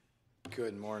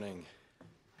Good morning.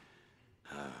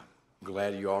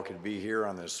 Glad you all could be here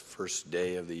on this first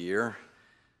day of the year.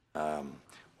 What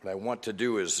I want to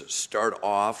do is start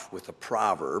off with a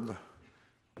proverb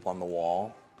up on the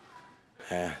wall.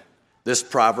 This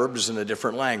proverb is in a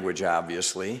different language,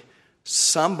 obviously.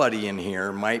 Somebody in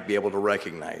here might be able to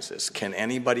recognize this. Can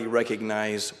anybody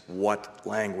recognize what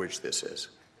language this is?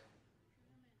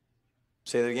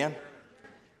 Say that again?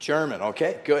 German.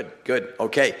 Okay, good.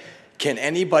 Okay. Can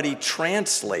anybody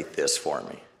translate this for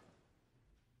me?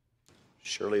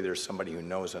 Surely there's somebody who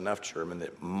knows enough German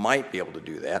that might be able to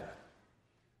do that.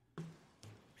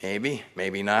 Maybe,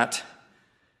 maybe not.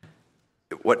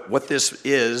 What this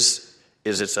is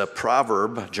it's a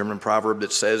proverb, a German proverb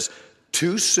that says,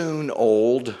 too soon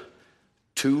old,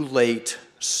 too late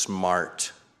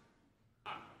smart.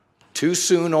 Too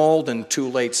soon old and too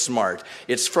late smart.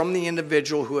 It's from the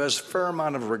individual who has a fair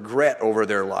amount of regret over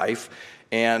their life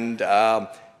and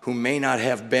who may not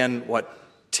have been what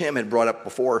Tim had brought up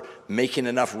before, making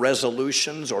enough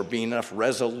resolutions or being enough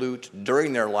resolute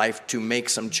during their life to make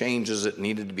some changes that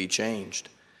needed to be changed.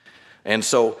 And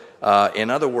so, in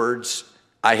other words,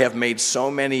 I have made so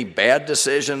many bad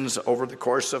decisions over the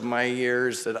course of my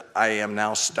years that I am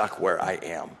now stuck where I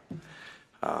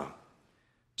am.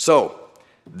 So,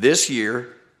 this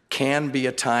year can be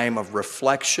a time of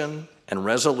reflection and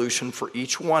resolution for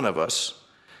each one of us.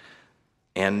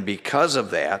 And because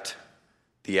of that,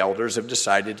 the elders have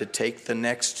decided to take the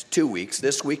next 2 weeks,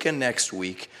 this week and next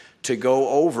week, to go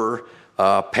over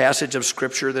a passage of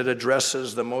Scripture that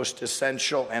addresses the most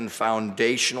essential and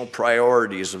foundational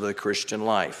priorities of the Christian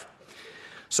life.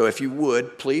 So if you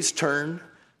would, please turn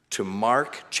to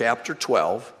Mark chapter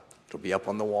 12. It'll be up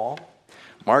on the wall.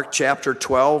 Mark chapter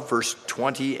 12, verse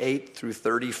 28 through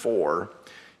 34,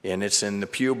 and it's in the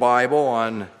Pew Bible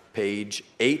on page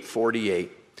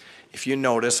 848. If you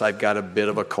notice, I've got a bit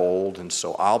of a cold, and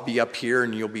so I'll be up here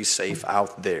and you'll be safe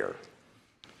out there.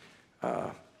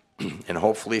 And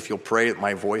hopefully, if you'll pray, that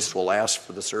my voice will last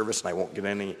for the service and I won't get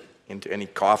into any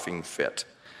coughing fit.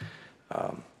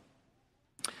 The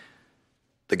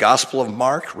Gospel of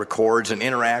Mark records an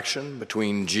interaction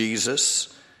between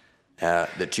Jesus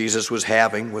that Jesus was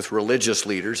having with religious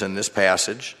leaders in this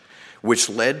passage, which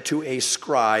led to a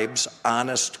scribe's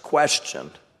honest question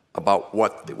about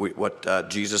what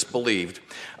Jesus believed.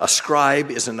 A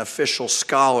scribe is an official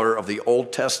scholar of the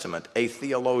Old Testament, a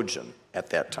theologian at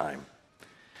that time.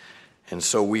 And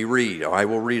so we read, I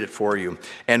will read it for you.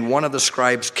 And one of the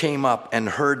scribes came up and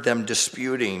heard them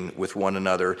disputing with one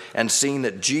another, and seeing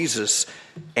that Jesus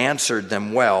answered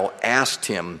them well, asked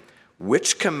him,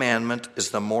 which commandment is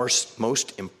the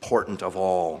most important of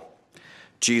all?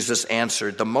 Jesus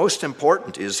answered, the most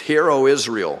important is, hear, O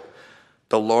Israel,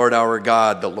 the Lord our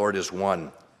God, the Lord is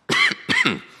one.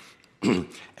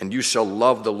 And you shall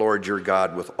love the Lord your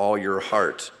God with all your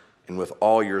heart, and with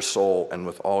all your soul, and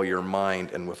with all your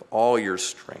mind, and with all your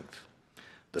strength.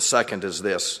 The second is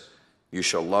this, you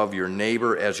shall love your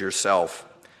neighbor as yourself.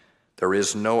 There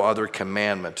is no other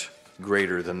commandment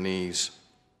greater than these.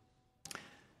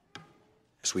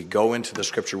 As we go into the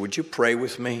Scripture, would you pray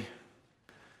with me?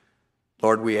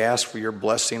 Lord, we ask for your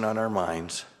blessing on our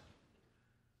minds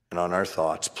and on our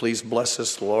thoughts. Please bless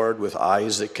us, Lord, with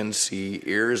eyes that can see,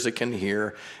 ears that can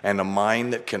hear, and a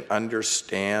mind that can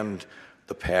understand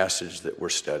the passage that we're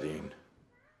studying.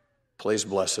 Please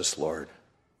bless us, Lord.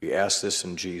 We ask this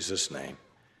in Jesus' name.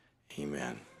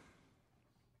 Amen.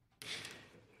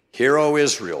 Hear, O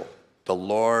Israel, the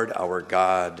Lord our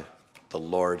God, the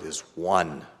Lord is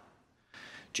one.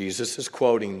 Jesus is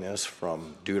quoting this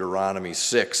from Deuteronomy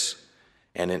 6,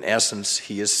 and in essence,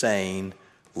 he is saying,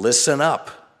 listen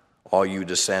up, all you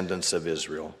descendants of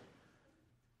Israel.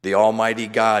 The Almighty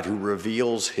God who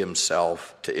reveals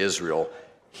himself to Israel,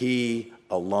 he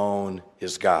alone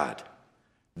is God.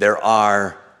 There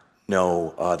are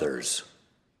no others.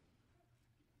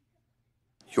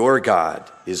 Your God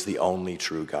is the only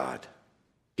true God.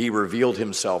 He revealed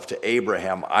himself to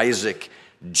Abraham, Isaac,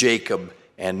 Jacob,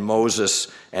 and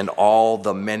Moses, and all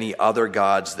the many other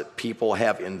gods that people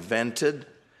have invented,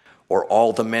 or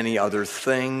all the many other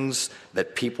things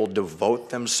that people devote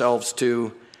themselves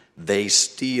to. They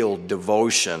steal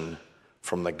devotion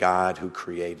from the God who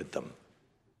created them.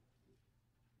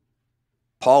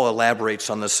 Paul elaborates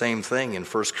on the same thing in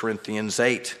 1 Corinthians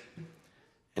 8,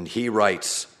 and he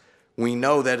writes, we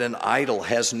know that an idol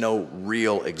has no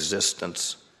real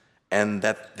existence, and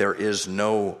that there is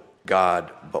no God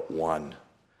but one.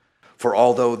 For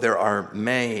although there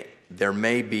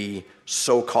may be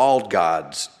so-called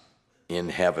gods in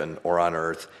heaven or on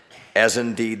earth, as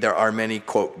indeed there are many,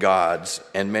 quote, gods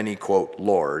and many, quote,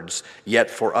 lords, yet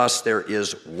for us there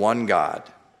is one God,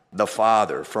 the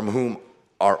Father, from whom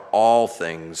are all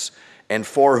things, and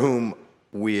for whom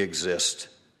we exist,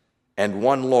 and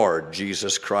one Lord,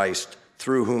 Jesus Christ,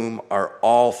 through whom are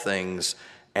all things,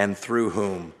 and through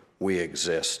whom we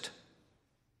exist.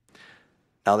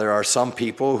 Now, there are some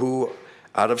people who,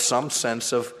 out of some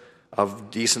sense of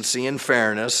decency and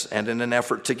fairness, and in an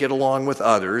effort to get along with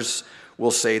others,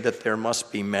 will say that there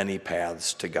must be many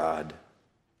paths to God.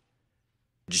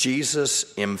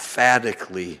 Jesus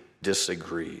emphatically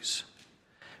disagrees.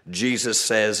 Jesus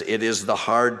says it is the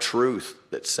hard truth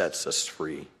that sets us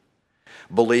free.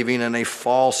 Believing in a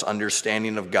false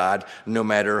understanding of God, no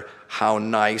matter how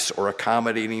nice or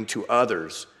accommodating to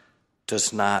others,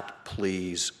 does not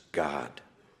please God.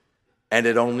 And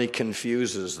it only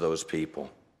confuses those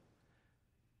people.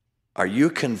 Are you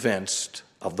convinced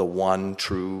of the one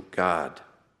true God?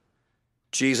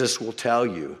 Jesus will tell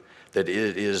you that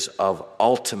it is of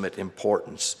ultimate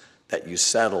importance that you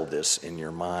settle this in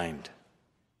your mind.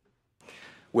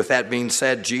 With that being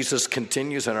said, Jesus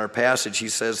continues in our passage. He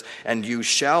says, "And you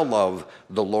shall love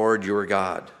the Lord your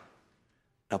God."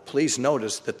 Now, please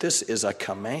notice that this is a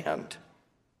command.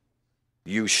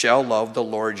 You shall love the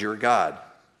Lord your God.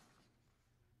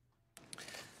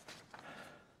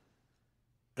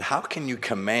 But how can you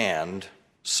command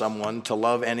someone to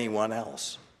love anyone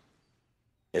else?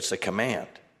 It's a command.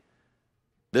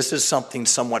 This is something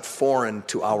somewhat foreign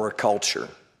to our culture.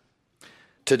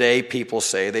 Today, people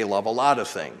say they love a lot of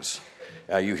things.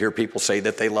 You hear people say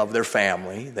that they love their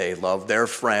family, they love their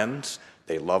friends,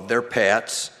 they love their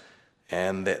pets,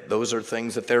 and that those are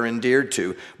things that they're endeared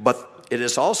to. But it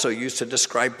is also used to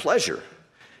describe pleasure.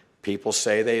 People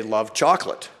say they love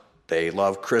chocolate, they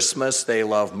love Christmas, they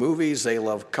love movies, they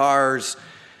love cars,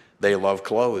 they love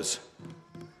clothes.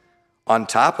 On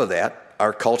top of that,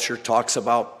 our culture talks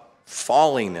about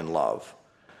falling in love,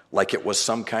 like it was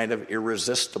some kind of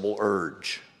irresistible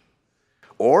urge.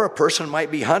 Or a person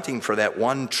might be hunting for that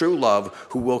one true love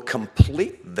who will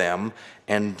complete them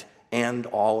and end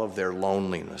all of their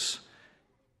loneliness.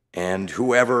 And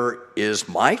whoever is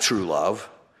my true love,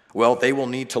 well, they will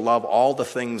need to love all the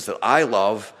things that I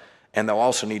love, and they'll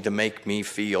also need to make me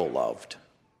feel loved.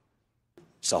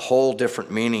 It's a whole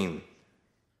different meaning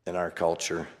in our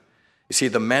culture. You see,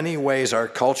 the many ways our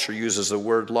culture uses the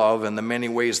word love and the many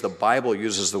ways the Bible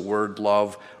uses the word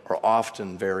love are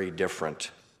often very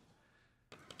different.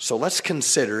 So let's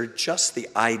consider just the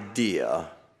idea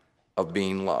of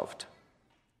being loved.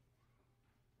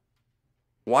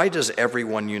 Why does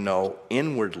everyone you know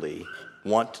inwardly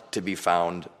want to be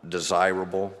found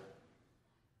desirable,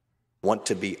 want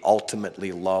to be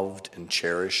ultimately loved and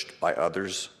cherished by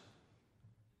others?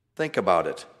 Think about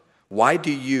it. Why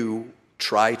do you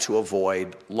try to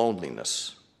avoid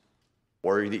loneliness,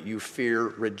 or that you fear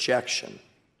rejection?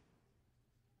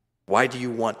 Why do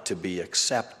you want to be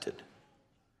accepted?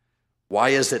 Why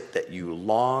is it that you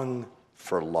long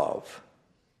for love?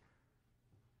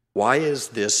 Why is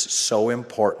this so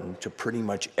important to pretty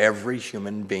much every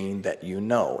human being that you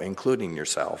know, including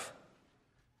yourself?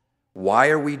 Why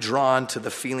are we drawn to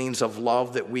the feelings of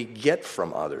love that we get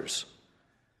from others?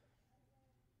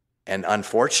 And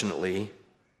unfortunately,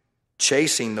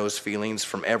 chasing those feelings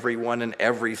from everyone and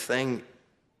everything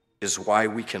is why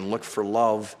we can look for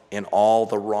love in all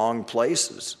the wrong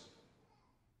places.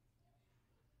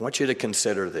 I want you to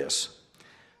consider this,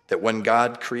 that when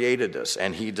God created us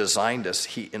and He designed us,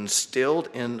 He instilled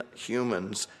in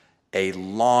humans a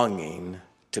longing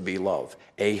to be loved,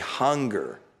 a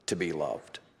hunger to be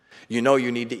loved. You know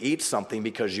you need to eat something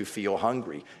because you feel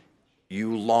hungry.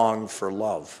 You long for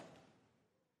love.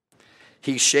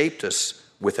 He shaped us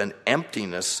with an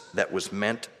emptiness that was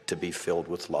meant to be filled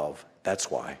with love.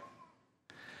 That's why.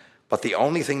 But the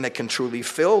only thing that can truly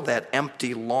fill that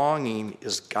empty longing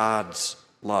is God's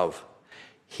love.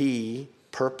 He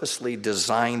purposely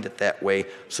designed it that way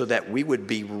so that we would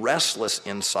be restless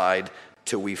inside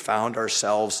till we found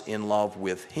ourselves in love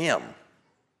with Him,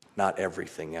 not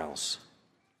everything else.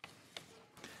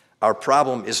 Our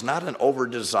problem is not an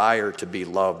over-desire to be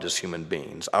loved as human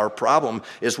beings. Our problem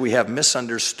is we have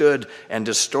misunderstood and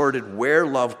distorted where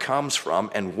love comes from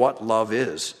and what love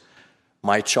is.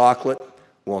 My chocolate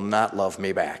will not love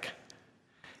me back.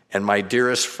 And my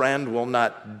dearest friend will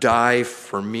not die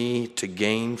for me to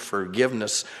gain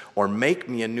forgiveness or make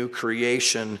me a new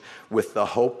creation with the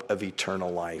hope of eternal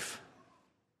life.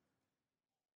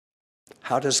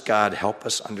 How does God help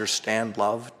us understand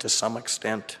love to some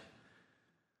extent?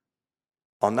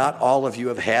 Well, not all of you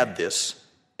have had this.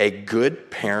 A good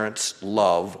parent's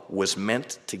love was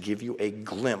meant to give you a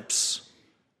glimpse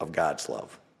of God's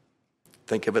love.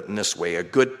 Think of it in this way. A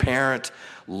good parent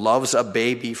loves a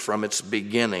baby from its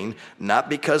beginning, not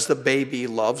because the baby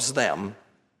loves them.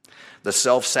 The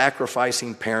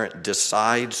self-sacrificing parent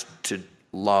decides to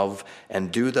love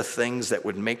and do the things that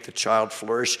would make the child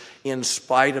flourish in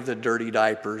spite of the dirty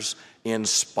diapers, in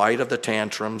spite of the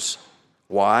tantrums.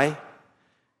 Why?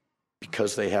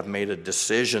 Because they have made a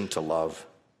decision to love.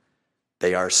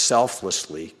 They are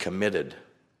selflessly committed.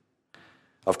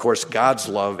 Of course, God's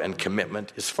love and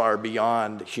commitment is far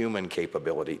beyond human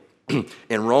capability.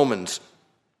 In Romans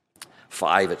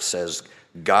 5, it says,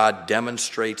 God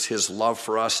demonstrates his love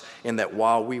for us in that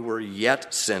while we were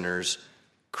yet sinners,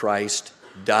 Christ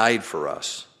died for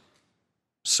us.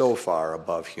 So far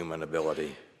above human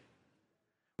ability.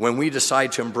 When we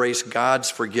decide to embrace God's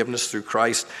forgiveness through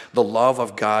Christ, the love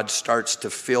of God starts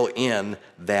to fill in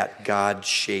that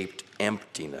God-shaped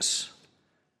emptiness.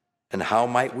 And how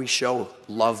might we show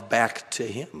love back to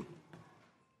him?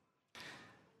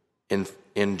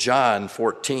 In John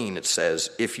 14, it says,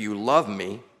 if you love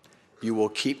me, you will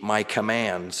keep my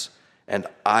commands, and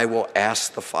I will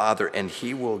ask the Father, and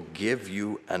he will give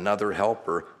you another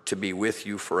helper to be with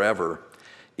you forever,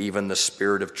 even the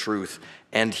Spirit of truth.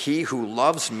 And he who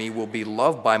loves me will be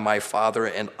loved by my Father,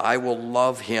 and I will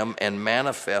love him and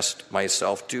manifest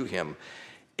myself to him.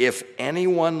 If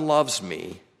anyone loves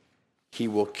me, he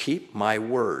will keep my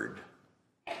word,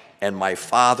 and my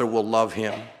Father will love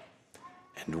him,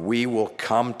 and we will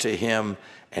come to him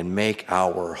and make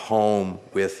our home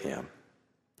with him.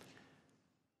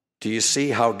 Do you see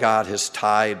how God has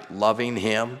tied loving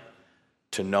him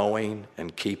to knowing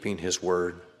and keeping his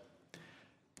word?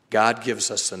 God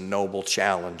gives us a noble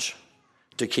challenge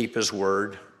to keep his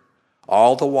word,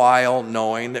 all the while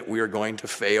knowing that we are going to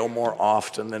fail more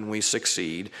often than we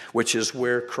succeed, which is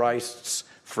where Christ's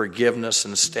forgiveness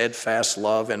and steadfast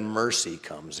love and mercy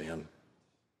comes in.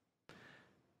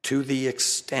 To the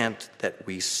extent that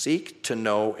we seek to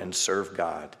know and serve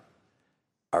God,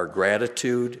 our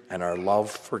gratitude and our love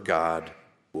for God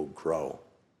will grow.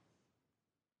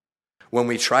 When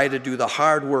we try to do the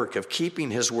hard work of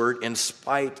keeping his word in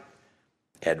spite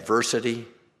adversity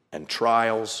and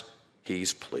trials,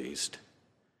 he's pleased.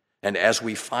 And as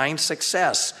we find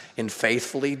success in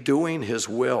faithfully doing his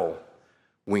will,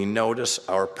 we notice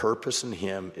our purpose in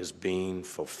him is being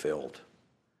fulfilled.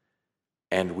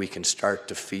 And we can start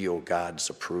to feel God's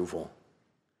approval.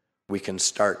 We can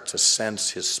start to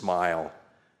sense his smile,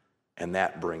 and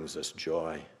that brings us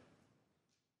joy.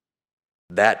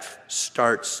 That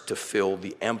starts to fill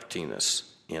the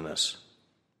emptiness in us.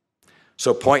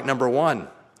 So point number 1,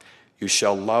 you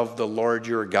shall love the Lord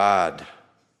your God.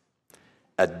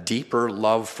 A deeper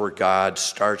love for God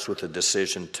starts with a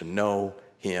decision to know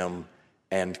him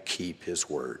and keep his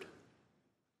word.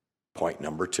 Point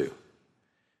number 2,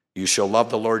 you shall love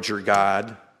the Lord your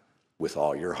God with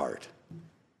all your heart.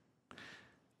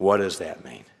 What does that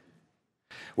mean?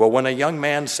 Well, when a young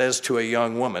man says to a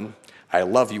young woman, I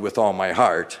love you with all my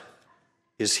heart,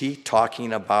 is he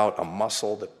talking about a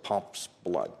muscle that pumps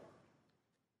blood?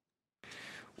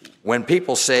 When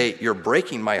people say, you're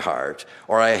breaking my heart,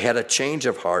 or I had a change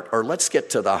of heart, or let's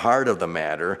get to the heart of the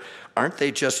matter, aren't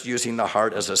they just using the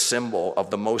heart as a symbol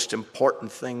of the most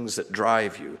important things that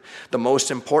drive you, the most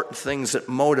important things that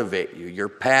motivate you, your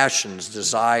passions,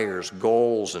 desires,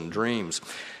 goals, and dreams?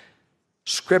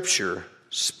 Scripture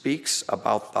speaks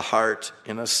about the heart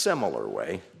in a similar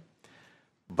way,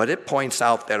 but it points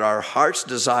out that our heart's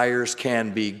desires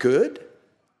can be good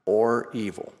or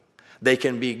evil. They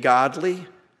can be godly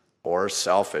or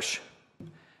selfish.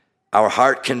 Our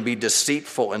heart can be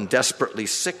deceitful and desperately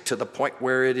sick to the point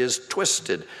where it is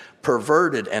twisted,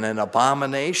 perverted, and an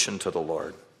abomination to the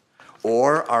Lord.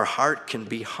 Or our heart can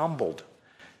be humbled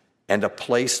and a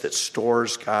place that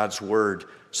stores God's word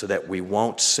so that we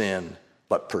won't sin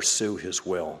but pursue his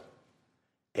will.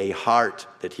 A heart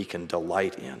that he can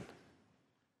delight in.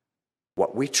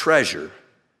 What we treasure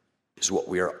is what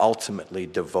we are ultimately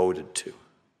devoted to.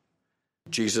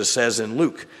 Jesus says in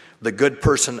Luke, the good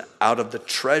person out of the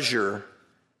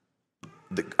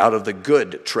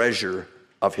good treasure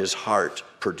of his heart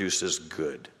produces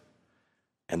good.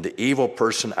 And the evil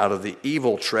person out of the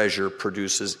evil treasure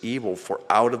produces evil, for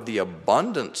out of the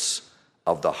abundance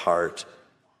of the heart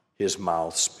his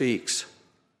mouth speaks.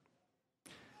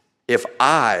 If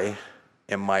I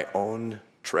am my own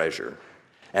treasure,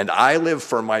 and I live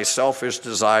for my selfish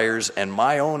desires and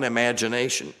my own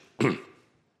imagination,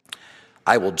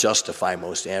 I will justify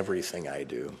most everything I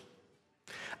do.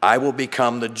 I will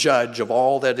become the judge of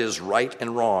all that is right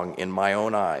and wrong in my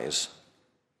own eyes.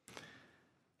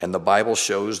 And the Bible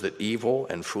shows that evil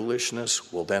and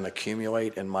foolishness will then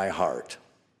accumulate in my heart.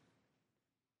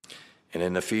 And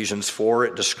in Ephesians 4,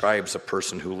 it describes a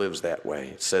person who lives that way.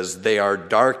 It says, they are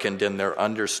darkened in their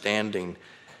understanding,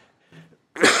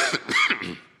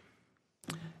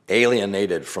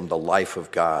 alienated from the life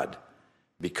of God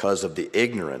because of the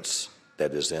ignorance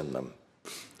that is in them,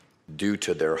 due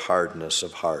to their hardness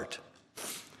of heart.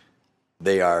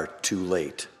 They are too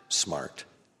late smart.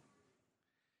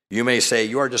 You may say,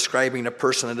 you are describing a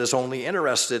person that is only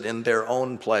interested in their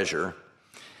own pleasure.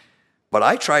 But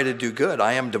I try to do good.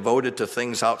 I am devoted to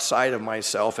things outside of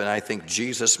myself, and I think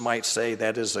Jesus might say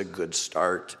that is a good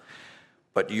start.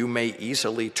 But you may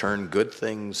easily turn good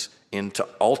things into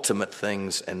ultimate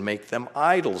things and make them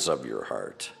idols of your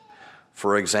heart.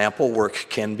 For example, work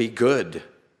can be good.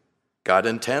 God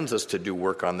intends us to do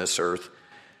work on this earth.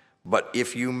 But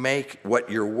if you make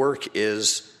what your work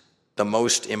is the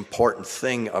most important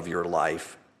thing of your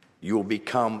life, you will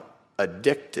become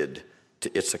addicted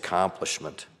to its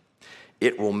accomplishment.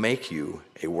 It will make you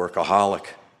a workaholic.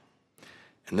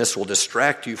 And this will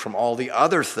distract you from all the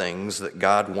other things that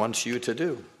God wants you to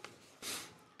do.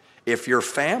 If your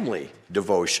family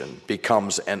devotion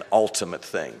becomes an ultimate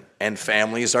thing, and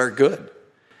families are good,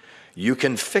 you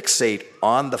can fixate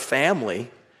on the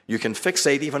family. You can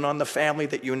fixate even on the family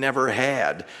that you never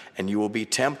had, and you will be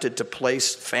tempted to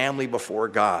place family before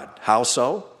God. How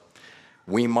so?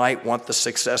 We might want the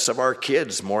success of our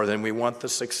kids more than we want the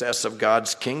success of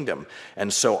God's kingdom.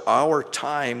 And so our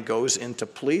time goes into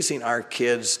pleasing our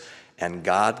kids, and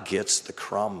God gets the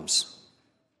crumbs.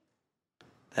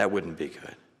 That wouldn't be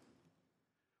good.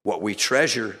 What we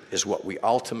treasure is what we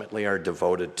ultimately are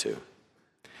devoted to.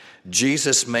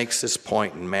 Jesus makes this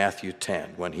point in Matthew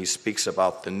 10 when he speaks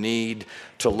about the need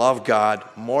to love God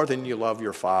more than you love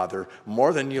your father,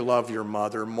 more than you love your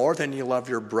mother, more than you love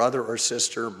your brother or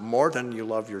sister, more than you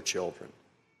love your children.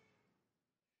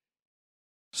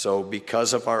 So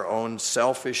because of our own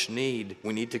selfish need,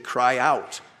 we need to cry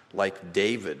out like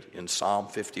David in Psalm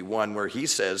 51, where he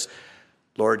says,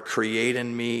 Lord, create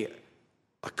in me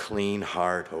a clean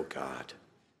heart, O God,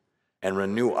 and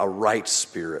renew a right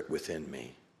spirit within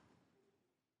me.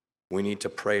 We need to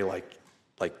pray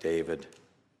like David.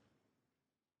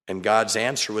 And God's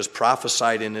answer was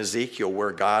prophesied in Ezekiel,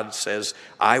 where God says,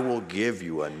 I will give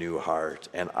you a new heart,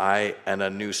 and a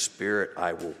new spirit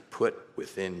I will put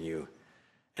within you,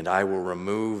 and I will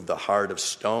remove the heart of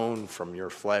stone from your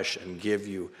flesh and give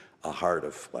you a heart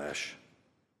of flesh.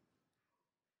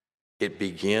 It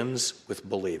begins with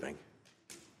believing.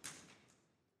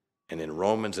 And in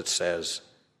Romans it says,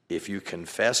 if you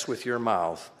confess with your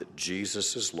mouth that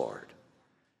Jesus is Lord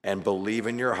and believe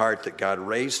in your heart that God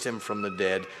raised him from the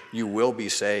dead, you will be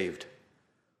saved.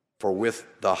 For with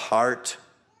the heart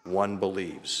one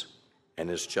believes and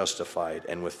is justified,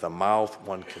 and with the mouth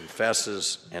one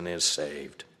confesses and is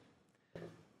saved.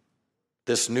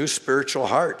 This new spiritual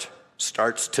heart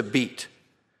starts to beat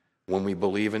when we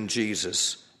believe in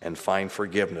Jesus and find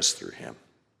forgiveness through him.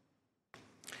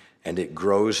 And it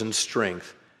grows in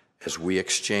strength as we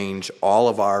exchange all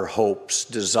of our hopes,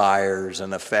 desires,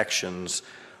 and affections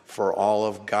for all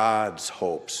of God's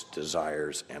hopes,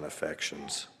 desires, and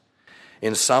affections.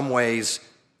 In some ways,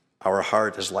 our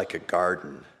heart is like a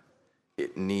garden.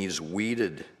 It needs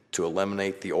weeded to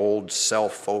eliminate the old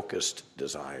self-focused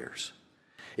desires.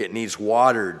 It needs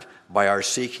watered by our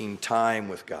seeking time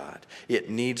with God. It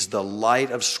needs the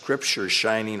light of Scripture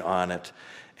shining on it,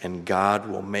 and God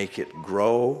will make it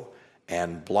grow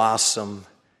and blossom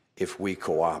if we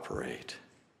cooperate.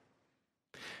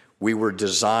 We were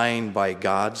designed by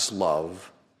God's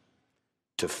love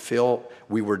to fill,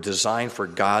 we were designed for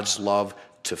God's love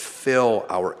to fill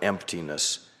our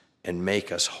emptiness and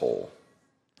make us whole.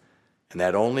 And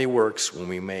that only works when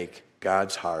we make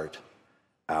God's heart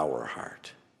our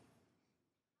heart.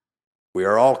 We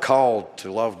are all called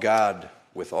to love God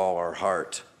with all our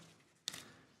heart.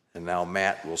 And now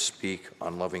Matt will speak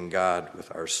on loving God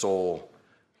with our soul,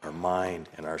 our mind,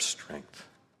 and our strength.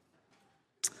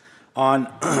 On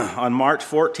March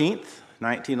 14th,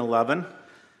 1911,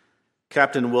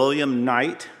 Captain William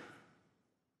Knight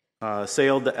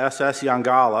sailed the SS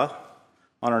Yongala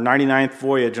on her 99th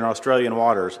voyage in Australian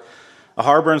waters. A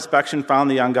harbor inspection found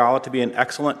the Yongala to be in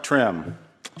excellent trim.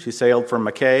 She sailed from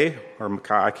Mackay,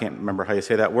 I can't remember how you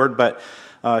say that word, but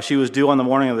she was due on the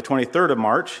morning of the 23rd of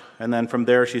March, and then from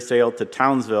there she sailed to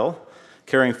Townsville,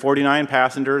 carrying 49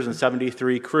 passengers and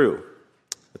 73 crew.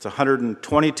 It's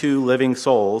 122 living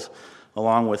souls,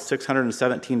 along with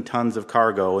 617 tons of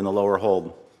cargo in the lower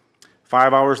hold.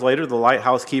 5 hours later, the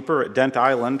lighthouse keeper at Dent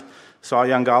Island saw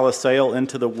Yongala sail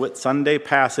into the Whitsunday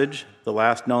Passage, the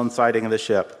last known sighting of the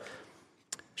ship.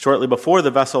 Shortly before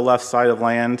the vessel left sight of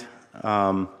land,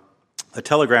 A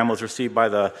telegram was received by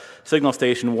the signal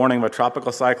station warning of a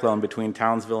tropical cyclone between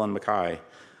Townsville and Mackay.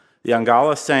 The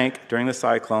Yongala sank during the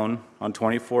cyclone on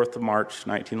 24th of March,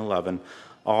 1911.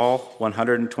 All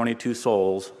 122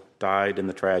 souls died in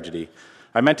the tragedy.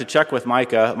 I meant to check with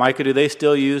Micah. Micah, do they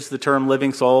still use the term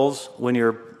living souls when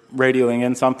you're radioing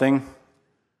in something?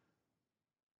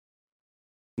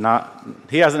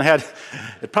 He hasn't had.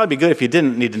 It'd probably be good if you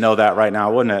didn't need to know that right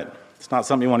now, wouldn't it? It's not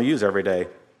something you want to use every day.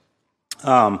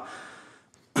 Bill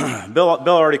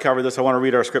already covered this. I want to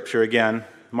read our scripture again.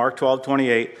 Mark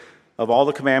 12:28. Of all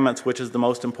the commandments, which is the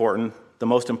most important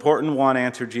one,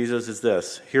 answered Jesus, is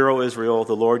this: Hear, O Israel,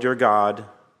 the Lord your God,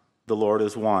 the Lord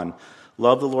is one.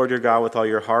 Love the Lord your God with all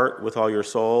your heart, with all your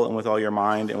soul, and with all your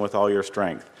mind, and with all your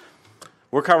strength.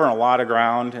 We're covering a lot of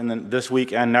ground this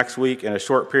week and next week in a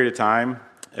short period of time.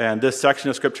 And this section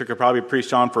of Scripture could probably be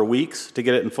preached on for weeks to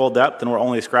get it in full depth, and we're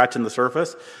only scratching the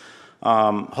surface.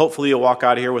 Hopefully you'll walk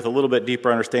out of here with a little bit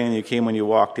deeper understanding than you came when you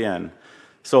walked in.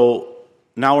 So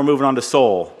now we're moving on to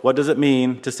soul. What does it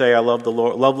mean to say, I love the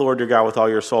Lord your God with all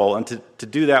your soul? And to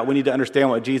do that, we need to understand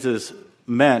what Jesus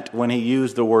meant when he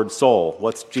used the word soul.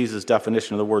 What's Jesus'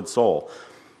 definition of the word soul?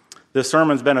 This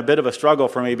sermon's been a bit of a struggle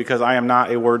for me because I am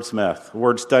not a wordsmith.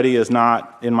 Word study is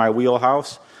not in my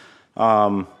wheelhouse.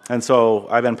 And so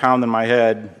I've been pounding my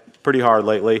head pretty hard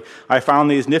lately. I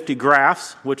found these nifty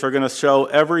graphs, which are going to show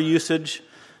every usage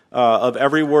of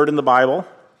every word in the Bible,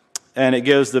 and it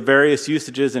gives the various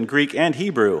usages in Greek and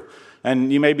Hebrew.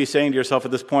 And you may be saying to yourself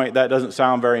at this point, that doesn't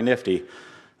sound very nifty.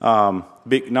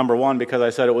 Number one, because I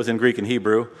said it was in Greek and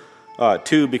Hebrew.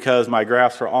 Two, because my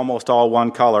graphs are almost all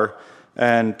one color.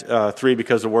 And three,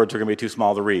 because the words are going to be too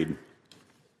small to read.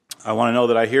 I want to know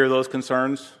that I hear those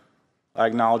concerns. I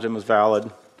acknowledge them as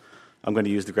valid. I'm going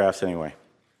to use the graphs anyway.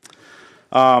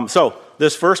 So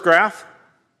this first graph,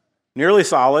 nearly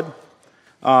solid.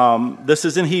 This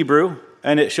is in Hebrew,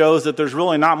 and it shows that there's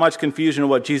really not much confusion of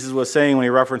what Jesus was saying when he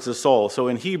references soul. So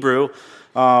in Hebrew,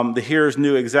 the hearers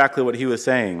knew exactly what he was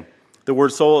saying. The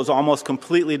word soul is almost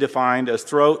completely defined as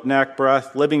throat, neck,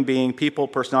 breath, living being, people,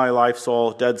 personality, life,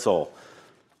 soul, dead soul.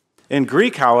 In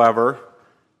Greek, however,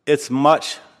 it's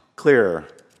much clearer.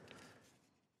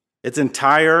 Its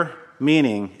entire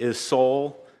meaning is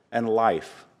soul and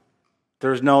life.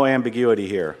 There's no ambiguity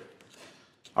here.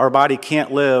 Our body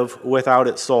can't live without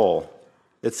its soul.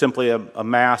 It's simply a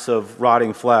mass of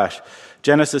rotting flesh.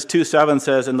 Genesis 2:7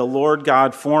 says, And the Lord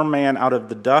God formed man out of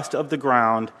the dust of the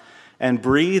ground and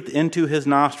breathed into his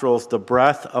nostrils the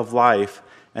breath of life,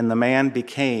 and the man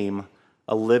became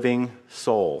a living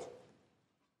soul.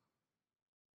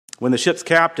 When the ship's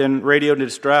captain radioed in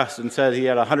distress and said he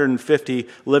had 150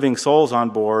 living souls on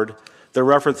board, they're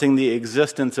referencing the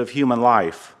existence of human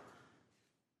life.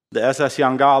 The SS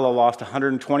Yongala lost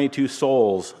 122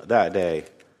 souls that day.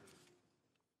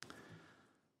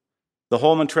 The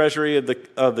Holman Treasury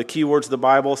of the key words of the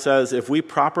Bible says, if we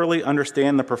properly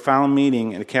understand the profound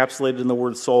meaning encapsulated in the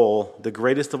word soul, the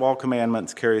greatest of all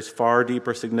commandments carries far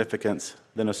deeper significance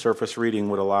than a surface reading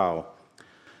would allow.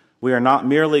 We are not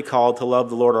merely called to love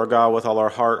the Lord our God with all our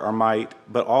heart, our might,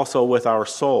 but also with our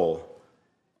soul.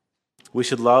 We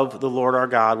should love the Lord our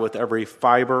God with every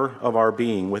fiber of our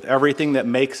being, with everything that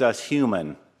makes us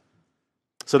human.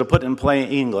 So to put it in plain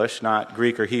English, not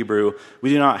Greek or Hebrew, we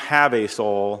do not have a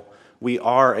soul, we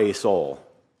are a soul.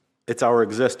 It's our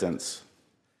existence.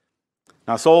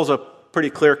 Now, soul is a pretty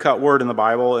clear-cut word in the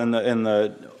Bible, in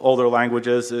the older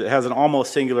languages. It has an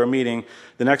almost singular meaning.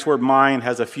 The next word, mind,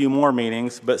 has a few more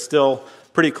meanings, but still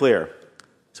pretty clear.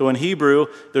 So in Hebrew,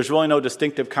 there's really no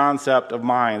distinctive concept of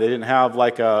mind. They didn't have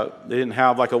like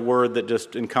a word that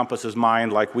just encompasses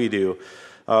mind like we do.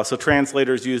 So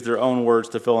translators use their own words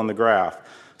to fill in the graph.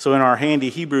 So in our handy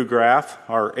Hebrew graph,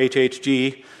 our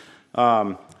HHG,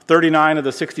 39 of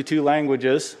the 62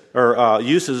 languages or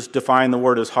uses define the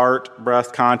word as heart,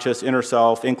 breath, conscious, inner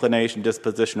self, inclination,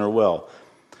 disposition, or will.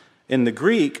 In the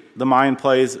Greek, the mind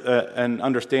plays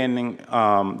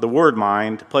the word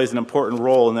mind plays an important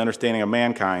role in the understanding of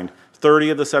mankind.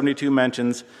 30 of the 72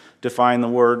 mentions define the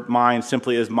word mind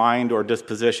simply as mind or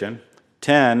disposition.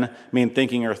 10 mean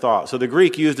thinking or thought. So the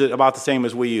Greek used it about the same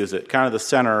as we use it, kind of the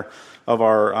center of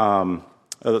our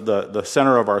the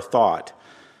center of our thought.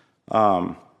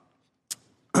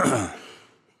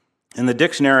 In the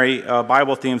dictionary,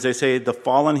 Bible themes, they say the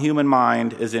fallen human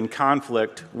mind is in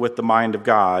conflict with the mind of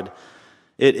God.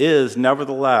 It is,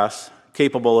 nevertheless,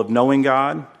 capable of knowing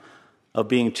God, of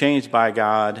being changed by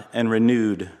God, and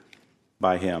renewed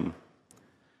by Him.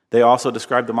 They also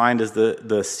describe the mind as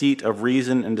the seat of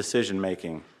reason and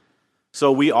decision-making.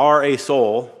 So we are a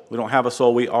soul. We don't have a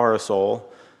soul, we are a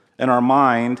soul. and our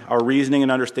mind, our reasoning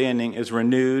and understanding is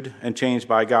renewed and changed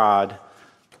by God,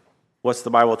 what's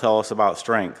the Bible tell us about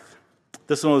strength?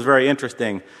 This one was very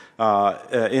interesting.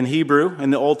 In Hebrew, in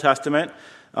the Old Testament,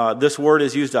 this word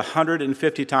is used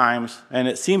 150 times, and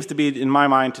it seems to be, in my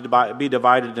mind, to be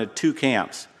divided into two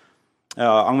camps.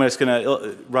 I'm just going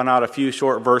to run out a few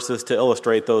short verses to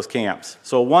illustrate those camps.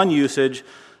 So one usage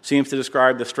seems to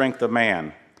describe the strength of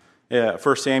man.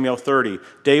 1 Samuel 30,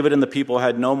 David and the people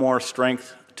had no more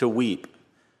strength to weep.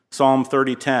 Psalm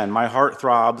 30:10, my heart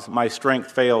throbs, my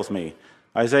strength fails me.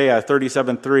 Isaiah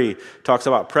 37:3 talks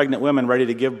about pregnant women ready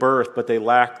to give birth, but they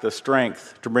lack the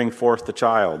strength to bring forth the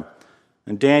child.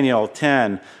 And Daniel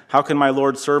 10, how can my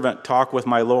Lord's servant talk with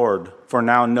my Lord? For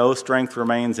now no strength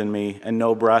remains in me, and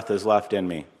no breath is left in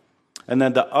me. And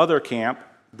then the other camp,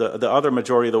 the other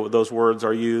majority of those words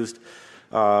are used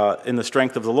in the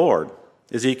strength of the Lord.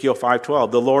 Ezekiel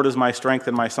 5:12, the Lord is my strength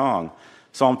and my song.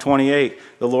 Psalm 28,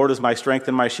 the Lord is my strength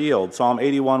and my shield. Psalm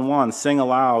 81:1, sing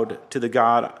aloud to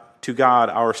God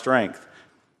our strength.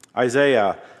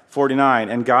 Isaiah 49,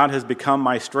 and God has become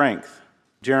my strength.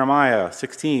 Jeremiah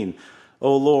 16,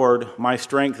 O Lord, my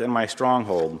strength and my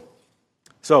stronghold.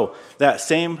 So that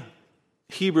same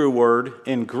Hebrew word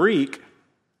in Greek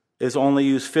is only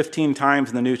used 15 times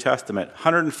in the New Testament,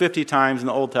 150 times in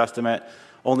the Old Testament,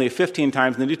 only 15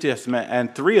 times in the New Testament,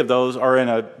 and 3 of those are in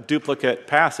a duplicate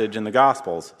passage in the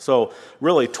Gospels. So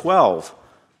really 12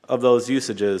 of those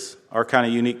usages are kind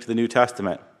of unique to the New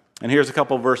Testament. And here's a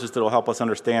couple of verses that will help us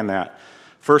understand that.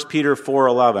 1 Peter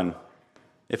 4:11,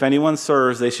 if anyone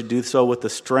serves, they should do so with the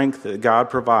strength that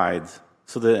God provides,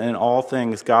 so that in all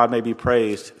things God may be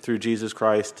praised through Jesus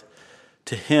Christ.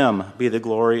 To him be the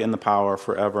glory and the power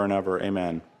forever and ever.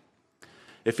 Amen.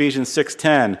 Ephesians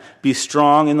 6:10, be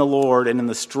strong in the Lord and in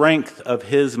the strength of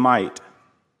his might.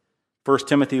 1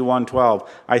 Timothy 1:12,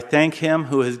 I thank him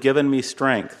who has given me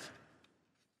strength,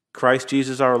 Christ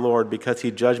Jesus our Lord, because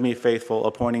he judged me faithful,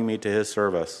 appointing me to his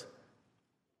service.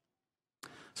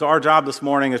 So our job this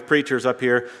morning as preachers up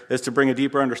here is to bring a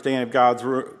deeper understanding of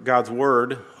God's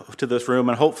word to this room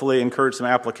and hopefully encourage some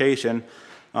application.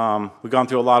 We've gone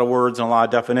through a lot of words and a lot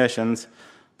of definitions,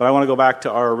 but I want to go back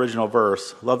to our original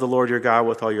verse. Love the Lord your God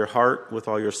with all your heart, with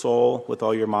all your soul, with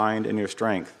all your mind, and your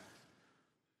strength.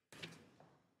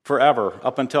 Forever,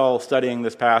 up until studying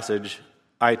this passage,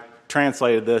 I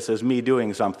translated this as me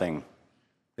doing something.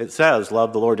 It says,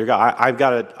 love the Lord your God. I've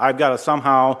got to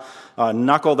somehow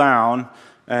knuckle down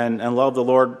and love the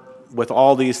Lord with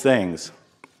all these things.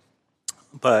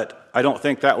 But I don't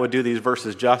think that would do these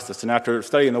verses justice. And after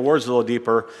studying the words a little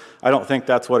deeper, I don't think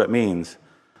that's what it means.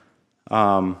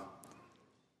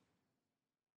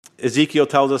 Ezekiel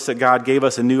tells us that God gave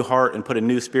us a new heart and put a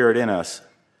new spirit in us.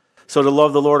 So to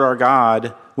love the Lord our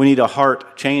God, we need a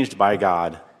heart changed by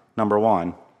God, number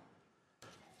one.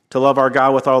 To love our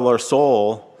God with all our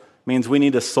soul means we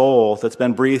need a soul that's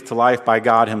been breathed to life by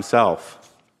God himself.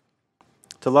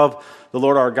 To love the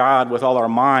Lord our God with all our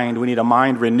mind, we need a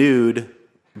mind renewed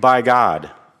by God.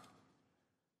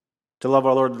 To love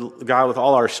our Lord God with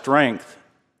all our strength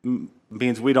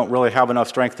means we don't really have enough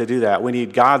strength to do that. We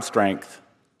need God's strength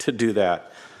to do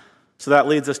that. So that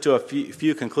leads us to a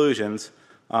few conclusions.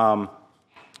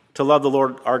 To love the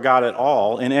Lord our God at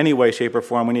all, in any way, shape, or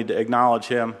form, we need to acknowledge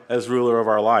him as ruler of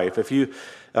our life. If you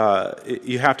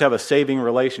have to have a saving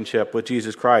relationship with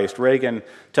Jesus Christ. Reagan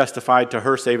testified to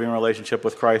her saving relationship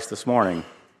with Christ this morning.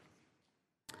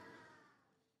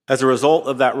 As a result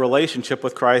of that relationship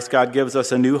with Christ, God gives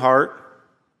us a new heart,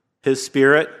 his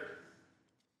spirit.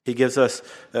 He gives us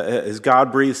his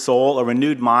God-breathed soul, a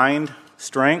renewed mind,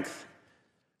 strength.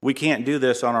 We can't do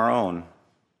this on our own.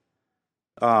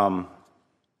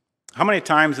 How many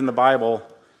times in the Bible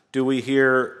do we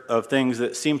hear of things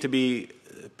that seem to be,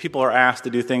 people are asked to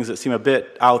do things that seem a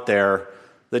bit out there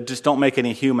that just don't make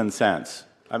any human sense?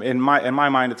 I mean, in my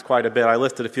mind, it's quite a bit. I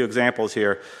listed a few examples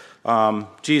here.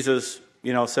 Jesus,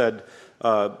 said,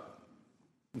 go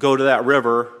to that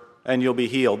river and you'll be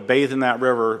healed. Bathe in that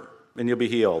river and you'll be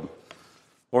healed.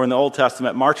 Or in the Old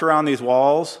Testament, march around these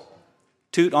walls,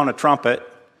 toot on a trumpet,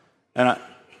 and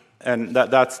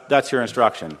that's your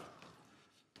instruction.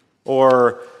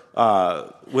 Or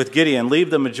with Gideon, leave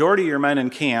the majority of your men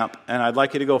in camp, and I'd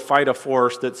like you to go fight a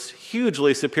force that's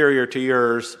hugely superior to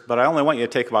yours, but I only want you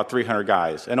to take about 300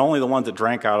 guys, and only the ones that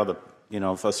drank out of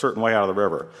a certain way out of the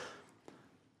river.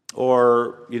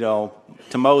 Or,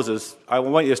 to Moses, I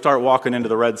want you to start walking into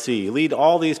the Red Sea. Lead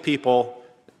all these people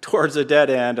towards a dead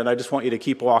end, and I just want you to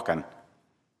keep walking.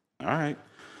 All right.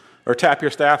 Or tap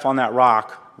your staff on that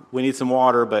rock. We need some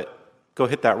water, but go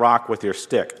hit that rock with your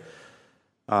stick.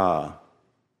 How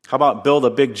about build a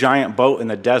big giant boat in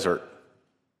the desert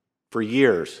for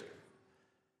years?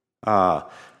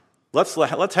 Let's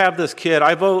have this kid.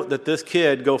 I vote that this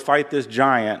kid go fight this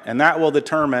giant, and that will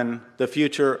determine the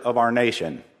future of our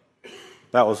nation.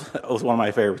 That was one of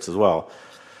my favorites as well.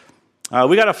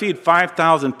 We got to feed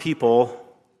 5,000 people.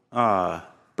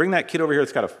 Bring that kid over here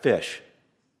that's got a fish.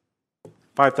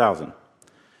 5,000.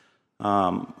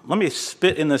 Let me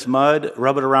spit in this mud,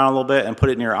 rub it around a little bit, and put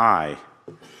it in your eye,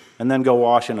 and then go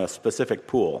wash in a specific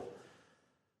pool.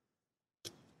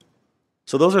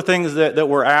 So those are things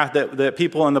that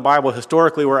people in the Bible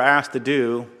historically were asked to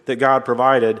do that God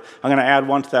provided. I'm going to add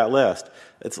one to that list.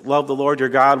 It's love the Lord your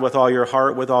God with all your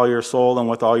heart, with all your soul, and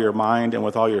with all your mind, and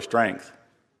with all your strength.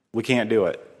 We can't do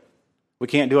it. We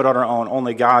can't do it on our own.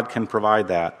 Only God can provide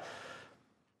that.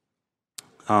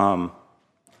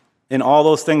 In all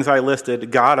those things I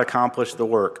listed, God accomplished the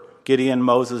work. Gideon,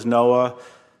 Moses, Noah,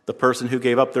 the person who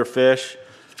gave up their fish.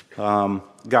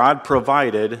 God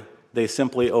provided, they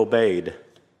simply obeyed.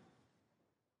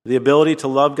 The ability to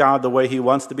love God the way he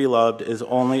wants to be loved is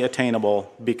only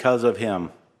attainable because of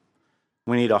him.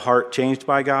 We need a heart changed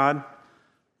by God,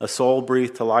 a soul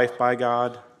breathed to life by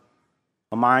God,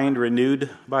 a mind renewed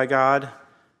by God,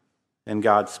 and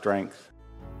God's strength.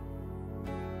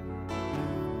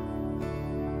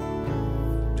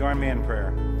 Join me in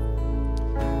prayer.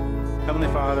 Heavenly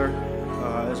Father,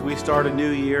 as we start a new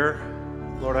year,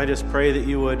 Lord, I just pray that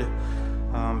you would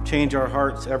change our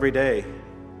hearts every day.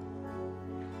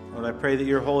 Lord, I pray that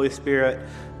your Holy Spirit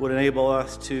would enable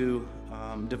us to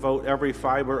devote every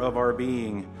fiber of our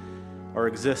being, our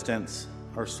existence,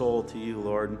 our soul to you,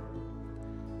 Lord.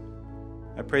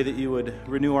 I pray that you would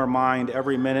renew our mind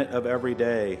every minute of every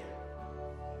day.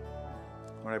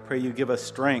 Lord, I pray you give us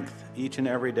strength each and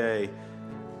every day,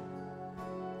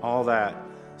 all that,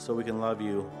 so we can love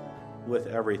you with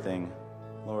everything.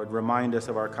 Lord, remind us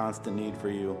of our constant need for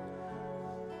you.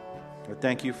 Lord,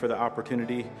 thank you for the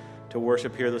opportunity to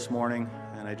worship here this morning,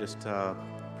 and I just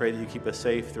pray that you keep us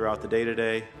safe throughout the day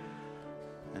today,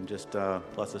 and just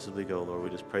bless us as we go, Lord. We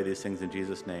just pray these things in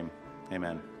Jesus' name.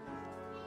 Amen.